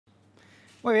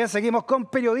Muy bien, seguimos con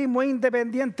periodismo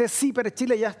independiente. Ciper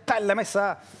Chile ya está en la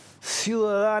mesa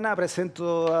ciudadana.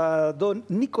 Presento a don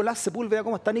Nicolás Sepúlveda.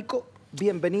 ¿Cómo está, Nico?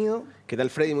 Bienvenido. ¿Qué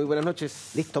tal, Freddy? Muy buenas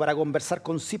noches. Listo para conversar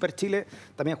con Ciper Chile,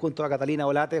 también junto a Catalina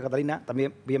Olate. Catalina,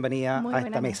 también bienvenida a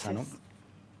esta mesa, ¿no?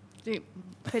 Sí,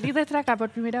 feliz de estar acá por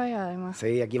primera vez, además.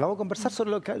 Sí, aquí vamos a conversar sobre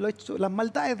lo que lo hecho, las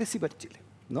maldades de Ciper Chile,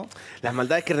 ¿no? Las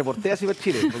maldades que reportea Ciper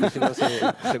Chile, porque si no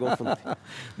se confunde.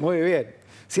 Muy bien.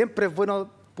 Siempre es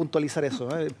bueno puntualizar eso,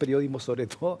 ¿no? El periodismo sobre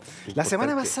todo. La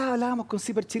semana pasada hablábamos con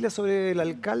Ciper Chile sobre el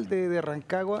alcalde de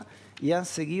Rancagua y han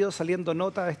seguido saliendo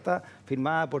notas, esta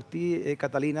firmada por ti,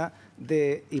 Catalina,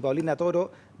 y Paulina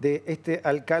Toro, de este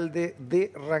alcalde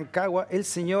de Rancagua, el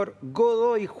señor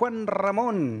Godoy, Juan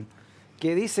Ramón,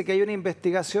 que dice que hay una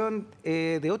investigación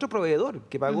de otro proveedor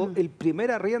que pagó el primer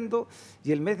arriendo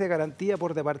y el mes de garantía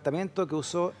por departamento que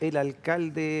usó el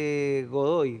alcalde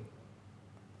Godoy.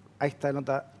 Ahí está la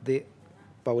nota de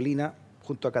Paulina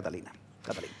junto a Catalina.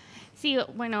 Catalina. Sí,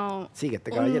 bueno... Sigue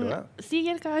este caballero, ¿verdad? Sigue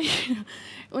el caballero.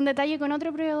 Un detalle con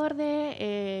otro proveedor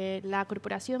de la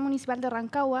Corporación Municipal de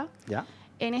Rancagua. ¿Ya?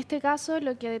 En este caso,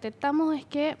 lo que detectamos es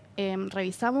que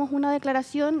revisamos una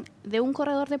declaración de un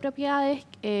corredor de propiedades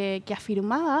que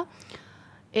afirmaba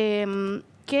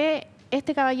que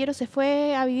este caballero se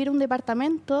fue a vivir a un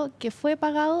departamento que fue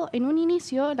pagado en un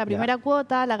inicio, la primera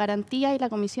cuota, la garantía y la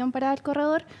comisión para el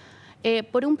corredor,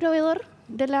 por un proveedor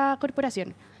de la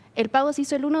corporación. El pago se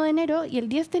hizo el 1 de enero y el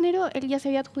 10 de enero él ya se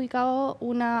había adjudicado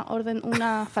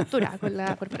una factura con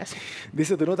la corporación.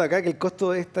 Dice tu nota acá que el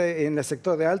costo de en el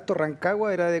sector de Alto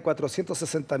Rancagua era de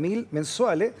 460.000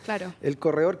 mensuales. Claro. El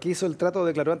corredor que hizo el trato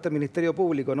declaró ante el Ministerio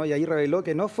Público, ¿no? Y ahí reveló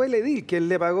que no fue el edil quien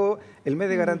le pagó el mes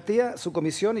de garantía, su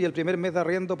comisión y el primer mes de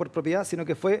arriendo por propiedad, sino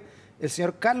que fue el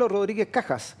señor Carlos Rodríguez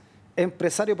Cajas,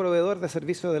 empresario proveedor de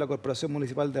servicios de la Corporación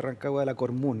Municipal de Rancagua de la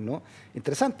Cormun, ¿no?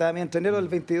 Interesante, entre enero del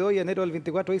 22 y enero del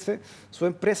 24 dice, su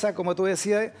empresa, como tú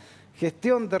decías,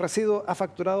 gestión de residuos ha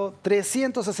facturado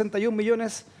 361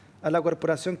 millones a la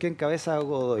corporación que encabeza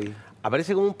Godoy.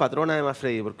 Aparece como un patrón además,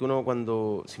 Freddy, porque uno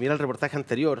cuando, si mira el reportaje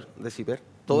anterior de Ciper,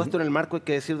 todo esto en el marco, hay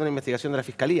que decir, de una investigación de la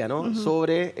Fiscalía, ¿no?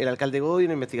 Sobre el alcalde Godoy,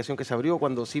 una investigación que se abrió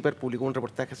cuando Ciper publicó un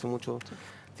reportaje hace mucho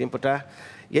tiempo atrás.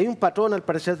 Y hay un patrón, al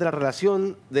parecer, de la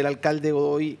relación del alcalde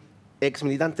Godoy, ex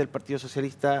militante del Partido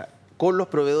Socialista, con los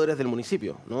proveedores del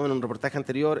municipio, ¿no? En un reportaje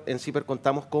anterior en Ciper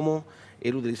contamos cómo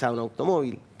él utilizaba un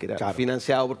automóvil, que era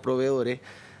financiado por proveedores.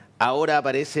 Ahora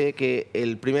aparece que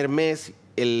el primer mes,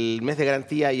 el mes de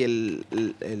garantía y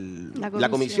la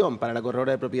comisión para la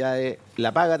corredora de propiedades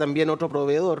la paga también otro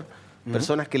proveedor.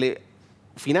 Personas que le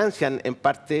financian en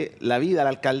parte la vida al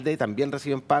alcalde también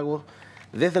reciben pagos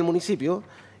desde el municipio.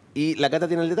 Y la Cata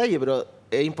tiene el detalle, pero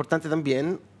es importante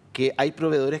también que hay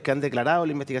proveedores que han declarado en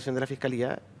la investigación de la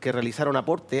Fiscalía que realizaron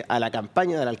aporte a la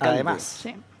campaña del alcalde. Además.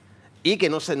 Sí. Y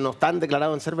que no están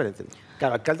declarados en Cerver, ¿entiendes?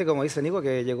 Claro, alcalde, como dice Nico,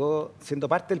 que llegó siendo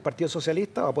parte del Partido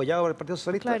Socialista, o apoyado por el Partido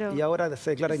Socialista, y ahora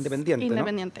se declara independiente, ¿no?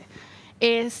 Independiente.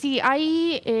 Sí,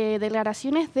 hay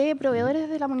declaraciones de proveedores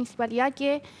de la municipalidad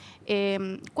que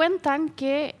cuentan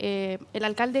que el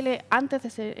alcalde,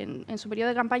 antes de en su periodo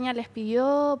de campaña, les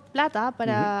pidió plata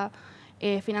para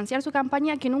financiar su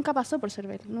campaña, que nunca pasó por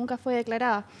Cerver, nunca fue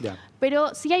declarada. Ya.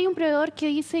 Pero sí hay un proveedor que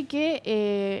dice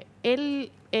que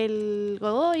el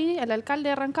Godoy, el alcalde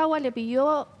de Rancagua, le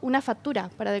pidió una factura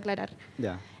para declarar.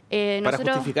 Ya.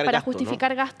 Para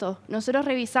justificar gastos. Nosotros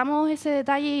revisamos ese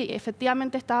detalle y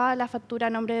efectivamente estaba la factura a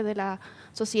nombre de la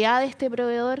sociedad de este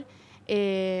proveedor,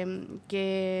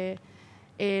 que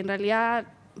en realidad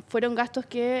fueron gastos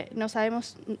que no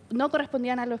sabemos, no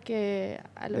correspondían a los que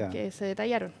se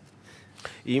detallaron.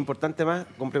 Y importante más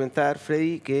complementar,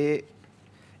 Freddy, que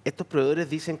estos proveedores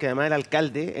dicen que además el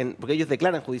alcalde, porque ellos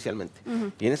declaran judicialmente,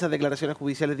 y en esas declaraciones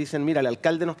judiciales dicen, mira, el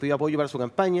alcalde nos pidió apoyo para su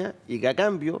campaña y que a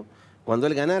cambio, cuando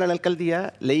él ganara la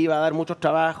alcaldía, le iba a dar muchos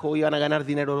trabajos, iban a ganar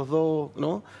dinero los dos,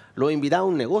 ¿no? Lo invitaba a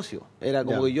un negocio. Era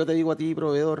como que yo te digo a ti,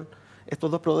 proveedor, estos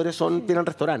dos proveedores tienen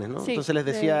restaurantes, ¿no? Sí, entonces les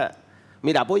decía,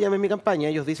 mira, apóyame en mi campaña.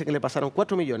 Ellos dicen que le pasaron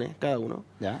 4 millones cada uno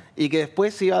y que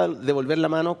después se iba a devolver la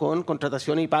mano con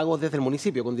contratación y pagos desde el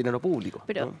municipio, con dinero público.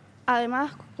 Pero ¿no?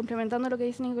 Además, complementando lo que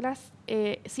dice Nicolás,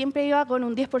 siempre iba con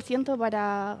un 10%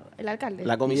 para el alcalde.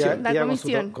 La comisión.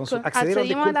 Accedieron,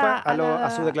 disculpa,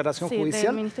 a su declaración judicial.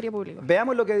 Del Ministerio Público.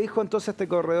 Veamos lo que dijo entonces este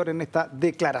corredor en esta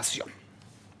declaración.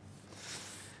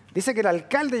 Dice que el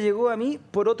alcalde llegó a mí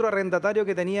por otro arrendatario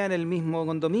que tenía en el mismo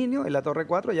condominio, en la Torre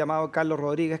 4, llamado Carlos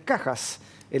Rodríguez Cajas.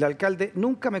 El alcalde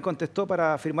nunca me contestó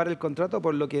para firmar el contrato,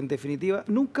 por lo que en definitiva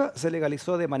nunca se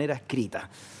legalizó de manera escrita.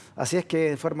 Así es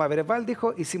que de forma verbal,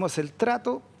 dijo, hicimos el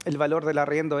trato, el valor del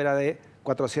arriendo era de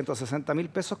 460.000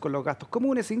 pesos con los gastos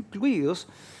comunes incluidos.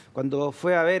 Cuando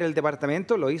fue a ver el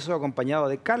departamento, lo hizo acompañado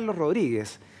de Carlos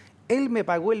Rodríguez. Él me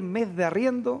pagó el mes de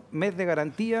arriendo, mes de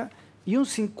garantía y un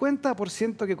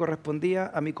 50% que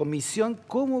correspondía a mi comisión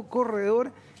como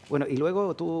corredor. Bueno, y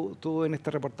luego tú en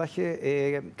este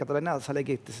reportaje, Catalina, sale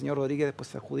que este señor Rodríguez después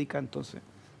se adjudica, entonces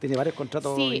tiene varios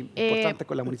contratos importantes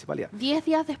con la municipalidad. 10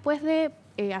 días después de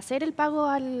hacer el pago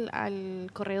al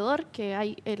corredor, que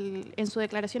hay en su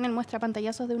declaración él muestra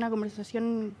pantallazos de una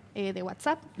conversación de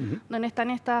WhatsApp, donde están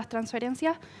estas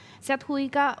transferencias, se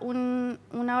adjudica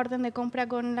una orden de compra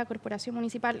con la corporación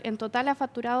municipal. En total ha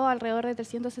facturado alrededor de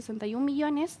 361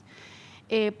 millones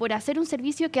por hacer un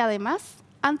servicio que además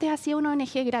antes hacía una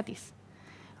ONG gratis.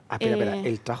 Espera,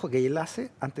 el trabajo que él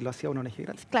hace, antes lo hacía una ONG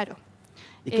gratis. Claro.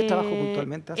 ¿Y qué trabajo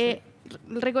puntualmente hace?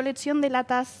 Recolección de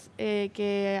latas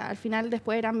que al final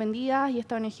después eran vendidas y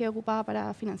esta ONG ocupaba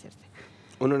para financiarse.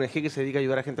 Una ONG que se dedica a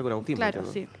ayudar a gente con autismo. Claro,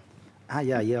 ¿no? sí.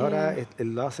 Ya, y ahora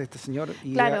lo hace este señor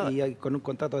y, claro, y con un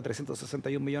contrato de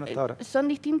 361 millones hasta ahora. Son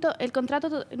distintas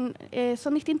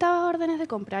órdenes de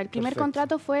compra. El primer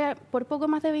contrato fue por poco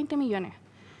más de 20 millones.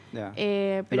 Ya.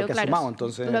 Pero lo que claro, ha sumado,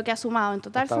 entonces, lo que ha sumado en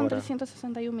total son ahora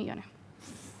 361 millones.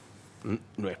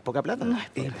 No es poca plata. No es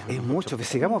poca. Es mucho.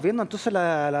 Sigamos viendo entonces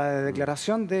la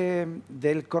declaración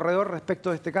del corredor respecto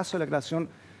de este caso, la declaración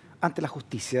ante la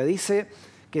justicia. Dice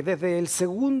que desde el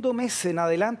segundo mes en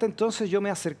adelante entonces yo me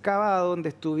acercaba a donde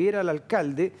estuviera el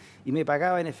alcalde y me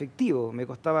pagaba en efectivo. Me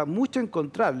costaba mucho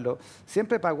encontrarlo.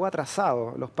 Siempre pagó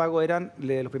atrasado. Los pagos eran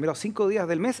los primeros 5 días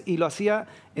del mes y lo hacía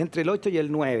entre el 8 y el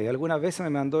 9. Algunas veces me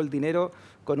mandó el dinero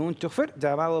con un chofer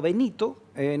llamado Benito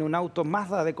en un auto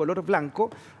Mazda de color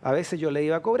blanco. A veces yo le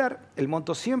iba a cobrar. El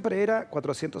monto siempre era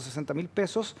 460.000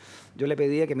 pesos. Yo le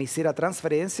pedía que me hiciera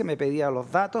transferencia, me pedía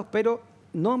los datos, pero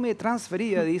no me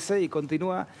transfería, dice, y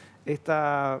continúa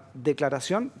esta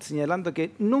declaración señalando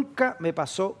que nunca me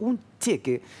pasó un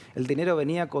cheque. El dinero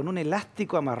venía con un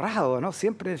elástico amarrado, ¿no?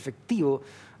 Siempre en efectivo.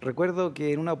 Recuerdo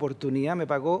que en una oportunidad me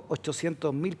pagó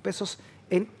 800.000 pesos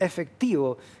en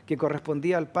efectivo, que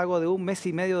correspondía al pago de un mes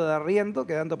y medio de arriendo,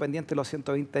 quedando pendiente los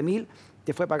 120.000,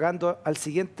 que fue pagando al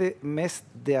siguiente mes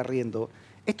de arriendo.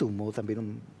 Esto es un modo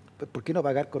también, ¿por qué no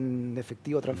pagar con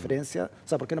efectivo transferencia? O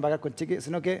sea, ¿por qué no pagar con cheque?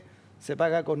 Sino que se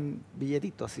paga con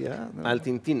billetitos, ¿sí? ¿No? Al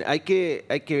tintín. Hay que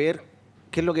ver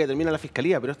qué es lo que determina la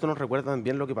Fiscalía, pero esto nos recuerda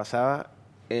también lo que pasaba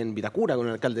en Vitacura con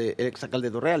el exalcalde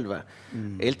de Torrealba.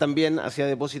 Él también hacía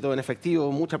depósito en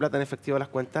efectivo, mucha plata en efectivo a las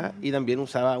cuentas, y también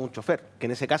usaba un chofer, que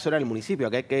en ese caso era el municipio.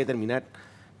 Acá hay que determinar,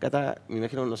 Cata, me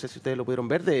imagino, no sé si ustedes lo pudieron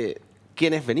ver, de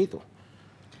quién es Benito.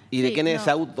 ¿Y de quién es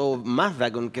auto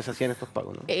Mazda con que se hacían estos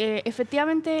pagos? ¿No?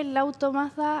 Efectivamente, el auto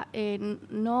Mazda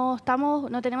no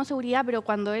tenemos seguridad, pero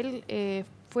cuando él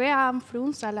fue a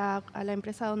Amfruns, a la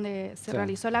empresa donde se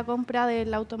realizó la compra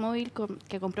del automóvil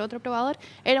que compró otro probador,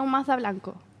 era un Mazda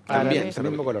blanco. También, el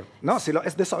mismo color. No, si de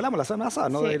eso hablamos la semana pasada,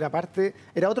 ¿no? Sí.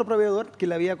 Era otro proveedor que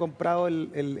le había comprado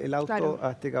el auto claro.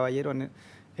 a este caballero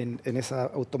en esa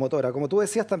automotora. Como tú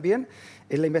decías también,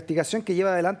 en la investigación que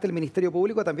lleva adelante el Ministerio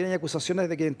Público también hay acusaciones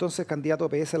de que entonces candidato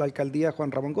PS a la alcaldía,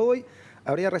 Juan Ramón Godoy,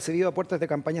 habría recibido aportes de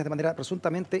campañas de manera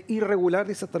presuntamente irregular,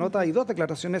 dice esta nota. Hay 2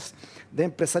 declaraciones de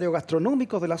empresarios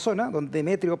gastronómicos de la zona, don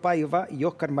Demetrio Paiva y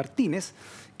Óscar Martínez,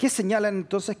 que señalan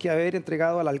entonces que haber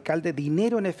entregado al alcalde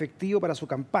dinero en efectivo para su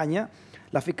campaña.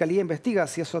 La Fiscalía investiga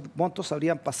si esos montos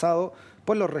habrían pasado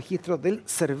por los registros del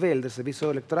CERVEL, del Servicio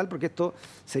Electoral, porque esto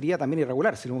sería también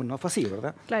irregular, si no fue así,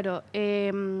 ¿verdad? Claro.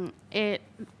 Es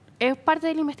parte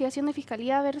de la investigación de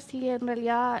Fiscalía ver si en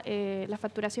realidad la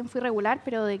facturación fue irregular,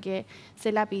 pero de que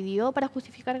se la pidió para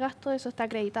justificar gastos, eso está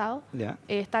acreditado. Ya.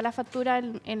 Está la factura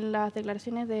en las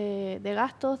declaraciones de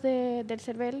gastos del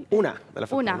CERVEL. Una de la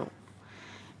factura, Una. ¿no?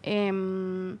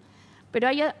 Pero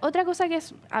hay otra cosa que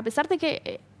es, a pesar de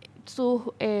que sus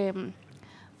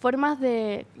formas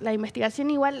de la investigación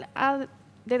igual ha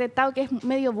detectado que es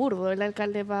medio burdo el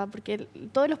alcalde, porque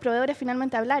todos los proveedores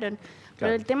finalmente hablaron, claro.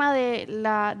 Pero el tema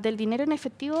del dinero en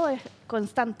efectivo es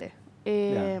constante.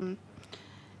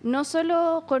 No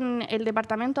solo con el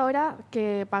departamento ahora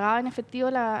que pagaba en efectivo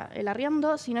el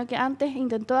arriendo, sino que antes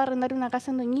intentó arrendar una casa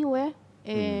en Doñihue,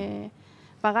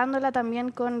 pagándola también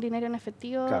con dinero en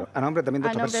efectivo. Claro, a nombre también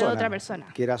de otra persona.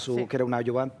 Que era, sí. que era un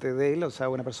ayudante de él, o sea,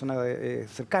 una persona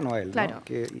cercano a él. Claro.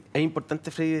 ¿No? Es importante,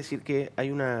 Freddy, decir que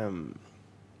hay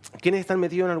quienes están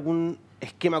metidos en algún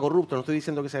esquema corrupto, no estoy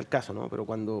diciendo que sea el caso, ¿no? Pero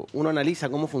cuando uno analiza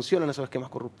cómo funcionan esos esquemas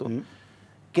corruptos,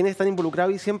 quienes están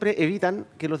involucrados y siempre evitan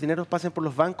que los dineros pasen por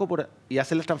los bancos y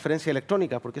hacer las transferencias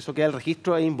electrónicas, porque eso queda el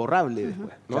registro es imborrable después,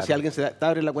 ¿no? Claro. Si alguien te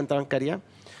abre la cuenta bancaria,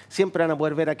 siempre van a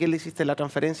poder ver a quién le hiciste la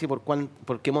transferencia y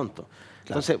por qué monto.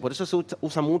 Entonces, por eso se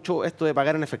usa mucho esto de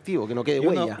pagar en efectivo, que no quede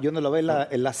huella. Y uno lo ve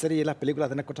en las series y en las películas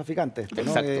de narcotraficantes,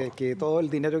 ¿no? Que todo el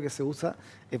dinero que se usa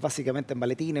es básicamente en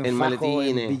maletines, en fajos,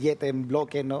 en billetes, en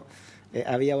bloques, ¿no?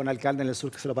 Había un alcalde en el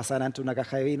sur que se lo pasaban antes una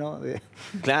caja de vino.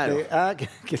 Claro.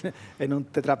 Que en un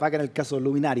tetrapack en el caso de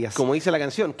luminarias. Como dice la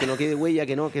canción, que no quede huella,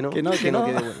 que no quede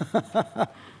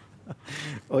huella.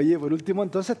 Oye, por último,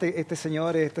 entonces, este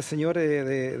señor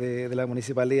de la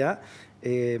municipalidad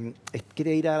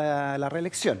quiere ir a la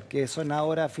reelección, que son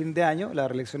ahora a fin de año, las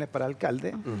reelecciones para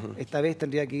alcalde. Esta vez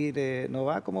tendría que ir, no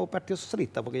va como Partido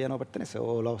Socialista, porque ya no pertenece,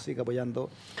 o lo sigue apoyando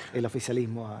el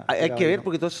oficialismo. Hay que ver,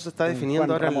 porque todo eso se está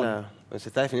definiendo ahora se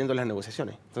está definiendo en las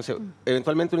negociaciones. Entonces,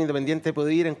 eventualmente un independiente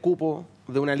puede ir en cupo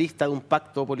de una lista, de un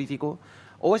pacto político,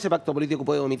 o ese pacto político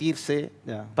puede omitirse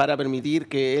para permitir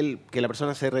que la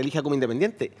persona se reelija como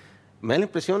independiente. Me da la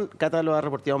impresión, Cata lo ha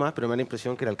reporteado más, pero me da la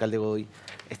impresión que el alcalde Godoy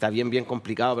está bien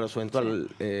complicado para su eventual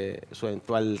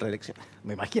reelección.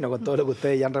 Me imagino, con todo lo que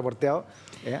ustedes ya han reporteado.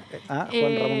 Juan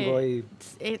Ramón Godoy.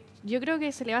 Yo creo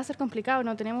que se le va a hacer complicado,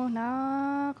 no tenemos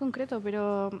nada concreto,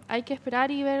 pero hay que esperar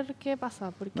y ver qué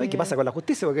pasa. ¿Y qué pasa con la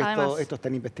justicia? Porque esto está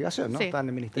en investigación, ¿no? Sí. Está en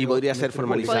el Ministerio. Y podría ser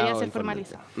formalizado. Podría ser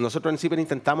formalizado. Nosotros en CIPER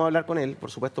intentamos hablar con él,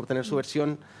 por supuesto, obtener su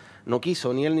versión. No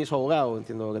quiso, ni él ni su abogado,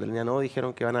 entiendo que Catalina no,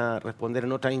 dijeron que van a responder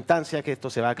en otra instancia, que esto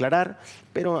se va a aclarar,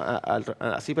 pero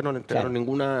a CIPER no le entregaron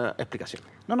ninguna explicación.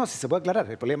 No, si se puede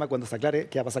aclarar. El problema es cuando se aclare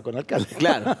qué va a pasar con el alcalde.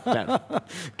 Claro.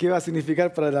 ¿Qué va a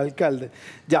significar para el alcalde?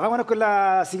 Ya, vámonos con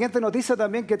la siguiente noticia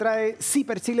también que trae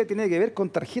CIPER Chile, tiene que ver con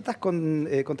tarjetas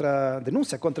contra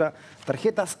denuncias, contra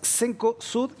tarjetas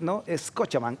Cencosud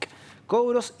Scotiabank.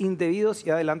 Cobros indebidos y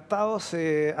adelantados,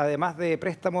 además de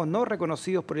préstamos no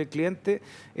reconocidos por el cliente.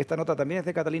 Esta nota también es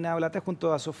de Catalina Olate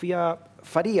junto a Sofía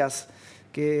Farías.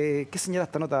 ¿Qué señala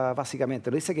esta nota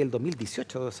básicamente? Lo dice que el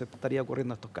 2018 se estaría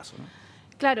ocurriendo estos casos, ¿no?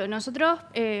 Claro, nosotros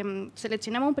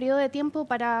seleccionamos un periodo de tiempo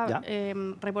para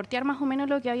reportear más o menos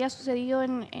lo que había sucedido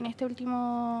en este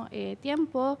último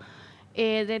tiempo.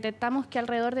 Detectamos que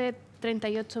alrededor de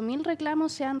 38.000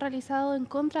 reclamos se han realizado en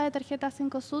contra de tarjetas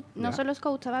Cencosud, no solo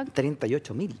Scotiabank.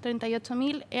 38.000.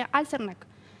 38.000 al CERNAC.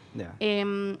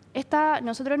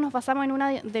 Nosotros nos basamos en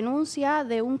una denuncia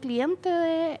de un cliente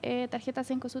de tarjetas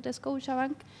Cencosud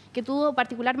Scotiabank que tuvo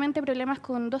particularmente problemas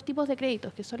con dos tipos de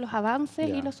créditos, que son los avances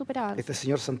y los superavances. ¿Este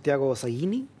señor Santiago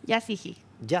Saguini? Yasigi.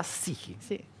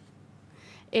 Sí.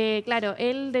 Claro,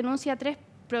 él denuncia 3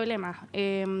 problemas.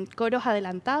 Cobros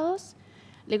adelantados,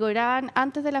 le cobraban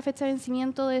antes de la fecha de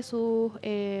vencimiento de su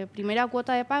primera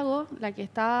cuota de pago, la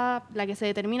que se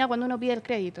determina cuando uno pide el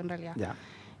crédito en realidad.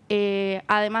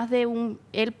 Además de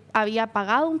él había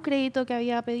pagado un crédito que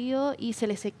había pedido y se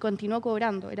le continuó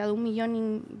cobrando, era de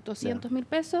 1.200.000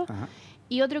 pesos.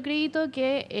 Y otro crédito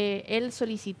que él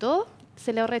solicitó,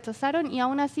 se lo rechazaron y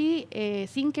aún así,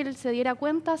 sin que él se diera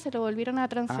cuenta, se lo volvieron a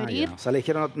transferir. O sea, le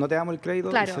dijeron, no te damos el crédito,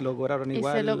 claro, y se lo cobraron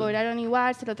igual. Se lo cobraron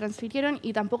igual, se lo transfirieron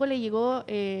y tampoco le llegó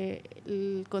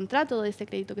el contrato de ese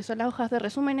crédito, que son las hojas de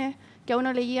resúmenes que a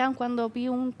uno le llegan cuando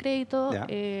pide un crédito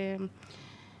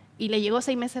y le llegó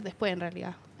 6 meses después, en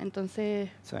realidad. Entonces...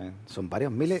 son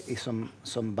varios miles y son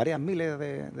varias miles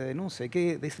de denuncias.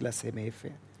 ¿Qué dice la CMF?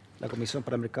 La Comisión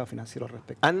para el Mercado Financiero al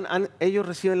respecto. Ellos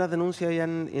reciben las denuncias y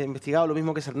han investigado lo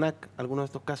mismo que CERNAC, algunos de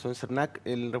estos casos. En CERNAC,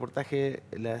 el reportaje,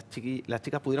 las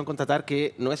chicas pudieron constatar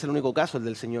que no es el único caso el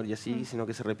del señor Yasigi, sino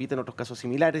que se repiten otros casos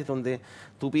similares donde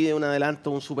tú pides un adelanto,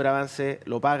 un superavance,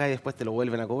 lo pagas y después te lo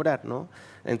vuelven a cobrar, ¿no?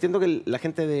 Entiendo que la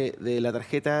gente de la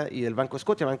tarjeta y del banco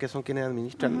Scotiabank, que son quienes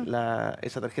administran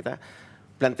esa tarjeta,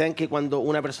 plantean que cuando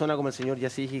una persona como el señor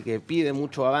Yasigi, que pide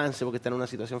mucho avance porque está en una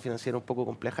situación financiera un poco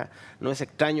compleja, no es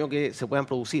extraño que se puedan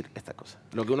producir estas cosas.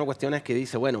 Lo que uno cuestiona es que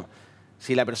dice, bueno,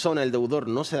 si la persona, el deudor,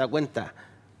 no se da cuenta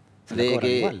de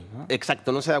que... Igual, ¿no?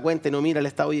 Exacto, no se da cuenta y no mira el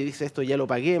estado y dice, esto ya lo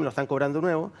pagué, me lo están cobrando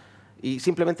nuevo, y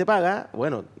simplemente paga,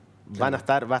 bueno... va a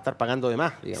estar pagando de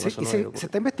más. Digamos, se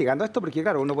está investigando esto porque,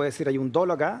 claro, uno puede decir, hay un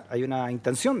dolo acá, hay una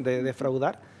intención de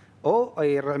defraudar, o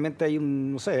realmente hay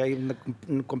hay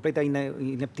una completa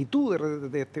ineptitud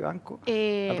de este banco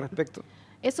al respecto.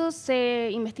 Eso se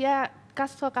investiga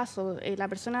caso a caso. La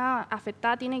persona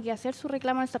afectada tiene que hacer su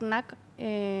reclamo al CERNAC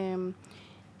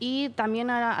y también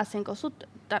a Cencosud.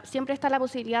 Siempre está la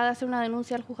posibilidad de hacer una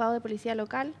denuncia al juzgado de policía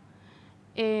local,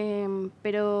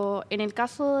 pero en el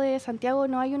caso de Santiago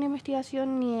no hay una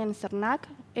investigación ni en CERNAC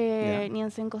ni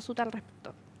en Cencosud al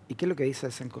respecto. ¿Y qué es lo que dice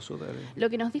Cencosud? Lo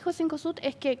que nos dijo Cencosud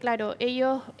es que, claro,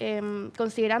 ellos,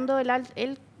 considerando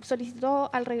él solicitó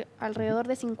alrededor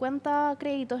de 50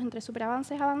 créditos entre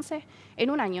superavances y avances en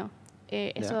un año.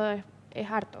 Eso es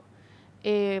harto.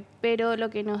 pero lo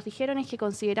que nos dijeron es que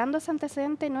considerando ese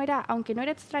antecedente, aunque no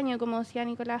era extraño, como decía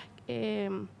Nicolás,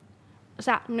 o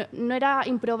sea, no era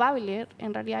improbable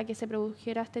en realidad que se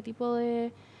produjera este tipo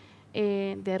de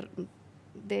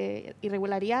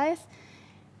irregularidades,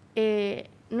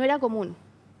 no era común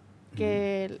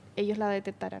que ellos la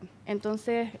detectaran.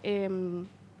 Entonces,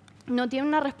 no tiene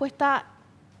una respuesta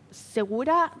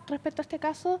segura respecto a este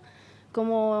caso,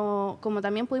 como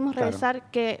también pudimos revisar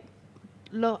que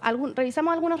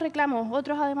revisamos algunos reclamos,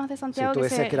 otros además de Santiago. Sí, tú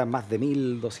decías que eran más de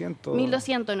 1.200.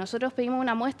 1.200. Nosotros pedimos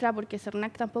una muestra porque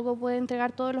CERNAC tampoco puede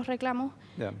entregar todos los reclamos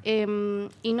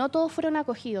y no todos fueron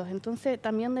acogidos. Entonces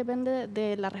también depende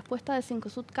de la respuesta de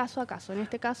Cencosud caso a caso. En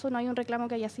este caso no hay un reclamo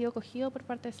que haya sido acogido por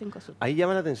parte de Cencosud. Ahí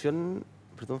llama la atención,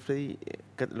 perdón Freddy,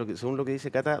 según lo que dice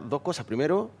Cata, dos cosas.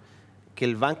 Primero, que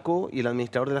el banco y el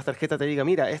administrador de las tarjetas te diga,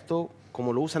 mira, esto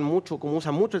como lo usan mucho, como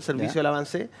usan mucho el servicio del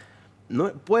avance, no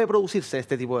puede producirse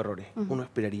este tipo de errores. Uno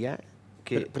esperaría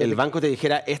que el banco te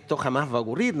dijera, esto jamás va a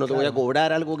ocurrir, no te voy a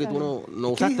cobrar algo que tú no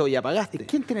usaste o ya pagaste.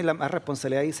 ¿Quién tiene la más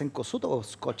responsabilidad ahí, Cencosud o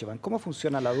Scotiabank? ¿Cómo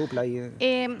funciona la dupla ahí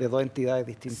de dos entidades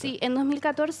distintas? Sí, en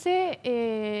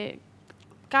 2014,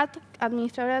 CAT,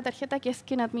 administradora de tarjeta, que es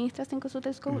quien administra Cencosud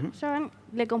Scotiabank,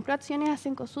 le compró acciones a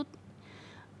Cencosud,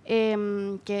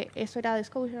 que eso era de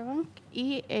Scotiabank,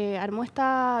 y armó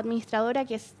esta administradora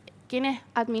que es quienes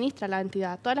administra la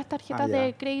entidad. Todas las tarjetas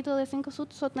de crédito de Cencosud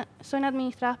son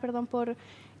administradas por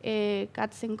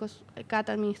CAT,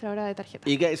 administradora de tarjetas.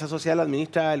 Y que esa sociedad la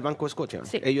administra el Banco de Scotiabank.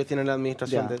 Sí. Ellos tienen la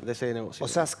administración de ese negocio. O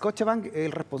sea, Scotiabank es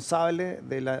el responsable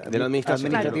de la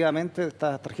administración administrativamente de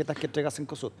estas tarjetas que entrega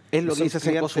Cencosud. Es lo que dice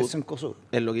Cencosud.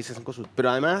 Es lo que dice Cencosud. Pero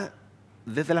además,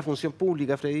 desde la función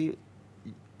pública, Freddy,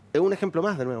 es un ejemplo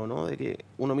más de nuevo, ¿no? De que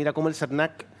uno mira cómo el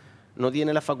CERNAC no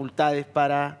tiene las facultades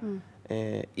para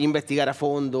investigar a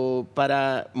fondo,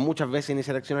 para muchas veces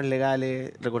iniciar acciones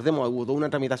legales. Recordemos, hubo toda una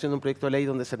tramitación de un proyecto de ley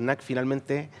donde CERNAC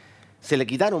finalmente se le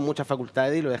quitaron muchas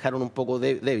facultades y lo dejaron un poco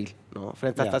débil, ¿no?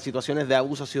 Frente a estas situaciones de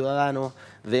abuso ciudadano,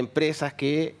 de empresas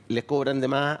que les cobran de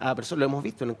más a personas. Lo hemos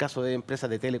visto en el caso de empresas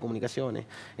de telecomunicaciones,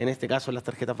 en este caso en las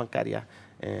tarjetas bancarias.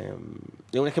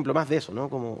 Es un ejemplo más de eso, ¿no?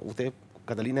 Como usted,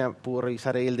 Catalina, pudo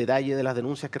revisar ahí el detalle de las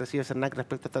denuncias que recibe CERNAC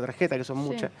respecto a esta tarjeta, que son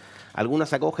muchas. Algunas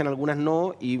se acogen, algunas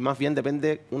no, y más bien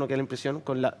depende, uno que da la impresión,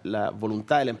 con la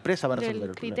voluntad de la empresa para resolver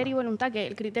el criterio problema. y voluntad, que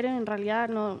el criterio en realidad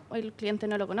el cliente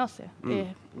no lo conoce.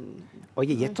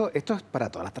 Oye, ¿y esto es para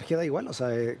todas las tarjetas igual? O sea,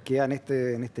 ¿queda en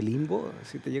este limbo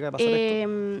si te llega a pasar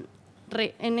esto?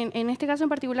 En este caso en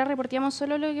particular reporteamos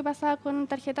solo lo que pasa con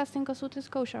tarjetas Cencosud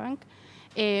Scotiabank,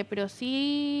 pero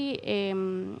sí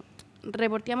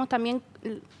reporteamos también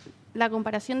la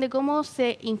comparación de cómo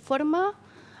se informa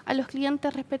a los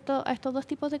clientes respecto a estos dos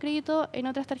tipos de crédito en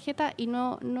otras tarjetas y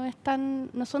no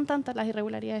son tantas las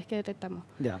irregularidades que detectamos.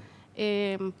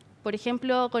 Por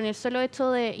ejemplo, con el solo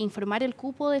hecho de informar el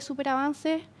cupo de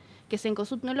superavances, que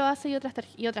Cencosud no lo hace y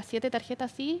otras 7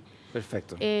 tarjetas sí.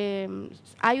 Perfecto.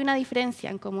 Hay una diferencia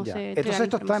en cómo se entrega. Entonces,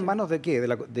 ¿esto está en manos de qué?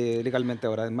 Legalmente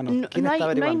ahora? ¿En manos? ¿Quién está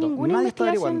averiguando? No hay ninguna ¿Nadie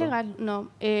investigación legal,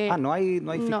 no. No hay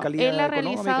fiscalía él ha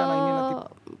económica,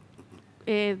 realizado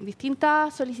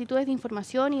distintas solicitudes de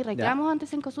información y reclamos ante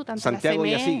Cencosud, ante Santiago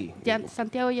la CME, y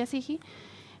Santiago y así.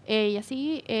 Y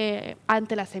así,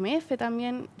 ante la CMF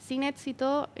también, sin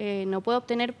éxito, no puede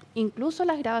obtener incluso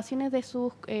las grabaciones de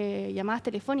sus llamadas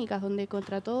telefónicas donde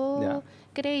contrató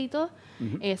créditos,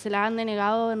 se las han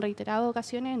denegado en reiteradas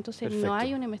ocasiones, entonces no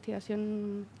hay una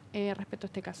investigación respecto a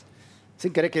este caso.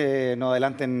 Sin querer que nos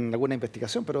adelanten alguna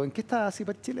investigación, pero ¿en qué está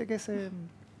Ciper Chile? ¿Que se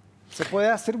puede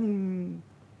hacer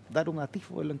dar un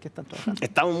atisbo en qué están trabajando?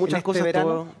 Estamos en muchas cosas,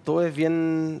 todo es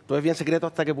bien secreto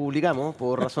hasta que publicamos,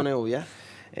 por razones obvias.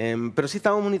 Pero sí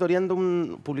estamos monitoreando,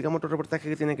 publicamos otro reportaje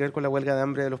que tiene que ver con la huelga de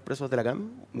hambre de los presos de la CAM,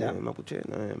 Mapuche.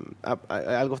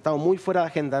 Algo estaba muy fuera de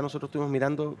agenda, nosotros estuvimos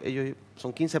mirando, ellos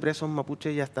son 15 presos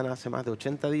Mapuche, ya están hace más de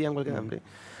 80 días en huelga de hambre.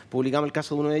 Publicamos el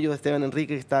caso de uno de ellos, de Esteban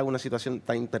Enrique, que está en una situación,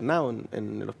 está internado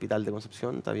en el hospital de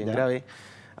Concepción, está bien grave.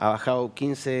 Ha bajado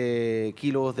 15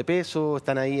 kilos de peso,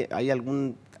 están ahí, hay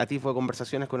algún atisbo de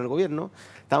conversaciones con el gobierno.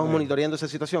 Estamos monitoreando esa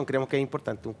situación, creemos que es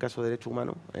importante, un caso de derechos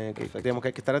humanos, que creemos que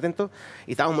hay que estar atentos.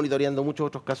 Y estamos monitoreando muchos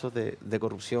otros casos de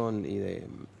corrupción y de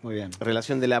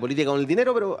relación de la política con el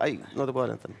dinero, pero ahí no te puedo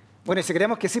adelantar. Bueno, y si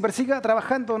queremos que Ciper siga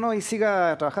trabajando, ¿no? Y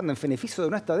siga trabajando en beneficio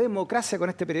de nuestra democracia con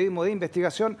este periodismo de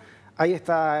investigación, ahí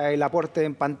está el aporte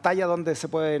en pantalla donde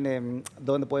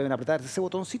pueden apretar ese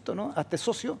botoncito, ¿no? Hazte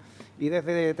socio y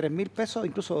desde 3.000 pesos,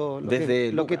 incluso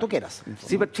lo que tú quieras.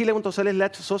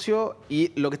 Ciperchile.cl/socio,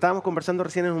 y lo que estábamos conversando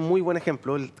recién es un muy buen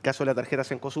ejemplo, el caso de la tarjeta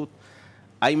Cencosud.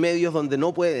 Hay medios donde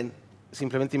no pueden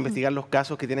simplemente investigar los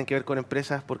casos que tienen que ver con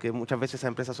empresas, porque muchas veces esas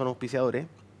empresas son auspiciadores.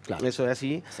 Claro. Eso es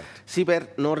así. Exacto.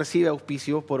 CIPER no recibe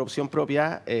auspicio por opción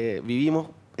propia. Vivimos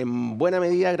en buena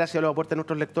medida gracias a los aportes de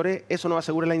nuestros lectores. Eso nos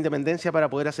asegura la independencia para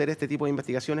poder hacer este tipo de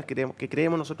investigaciones que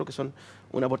creemos nosotros que son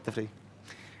un aporte, Freddy.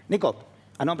 Nico,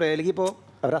 a nombre del equipo,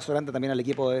 abrazo grande también al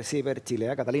equipo de CIPER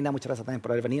Chile. Catalina, muchas gracias también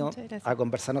por haber venido a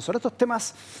conversarnos sobre estos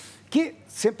temas que,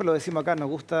 siempre lo decimos acá, nos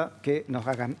gusta que nos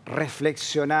hagan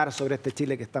reflexionar sobre este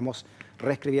Chile que estamos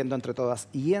reescribiendo entre todas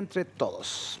y entre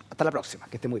todos. Hasta la próxima,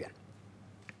 que esté muy bien.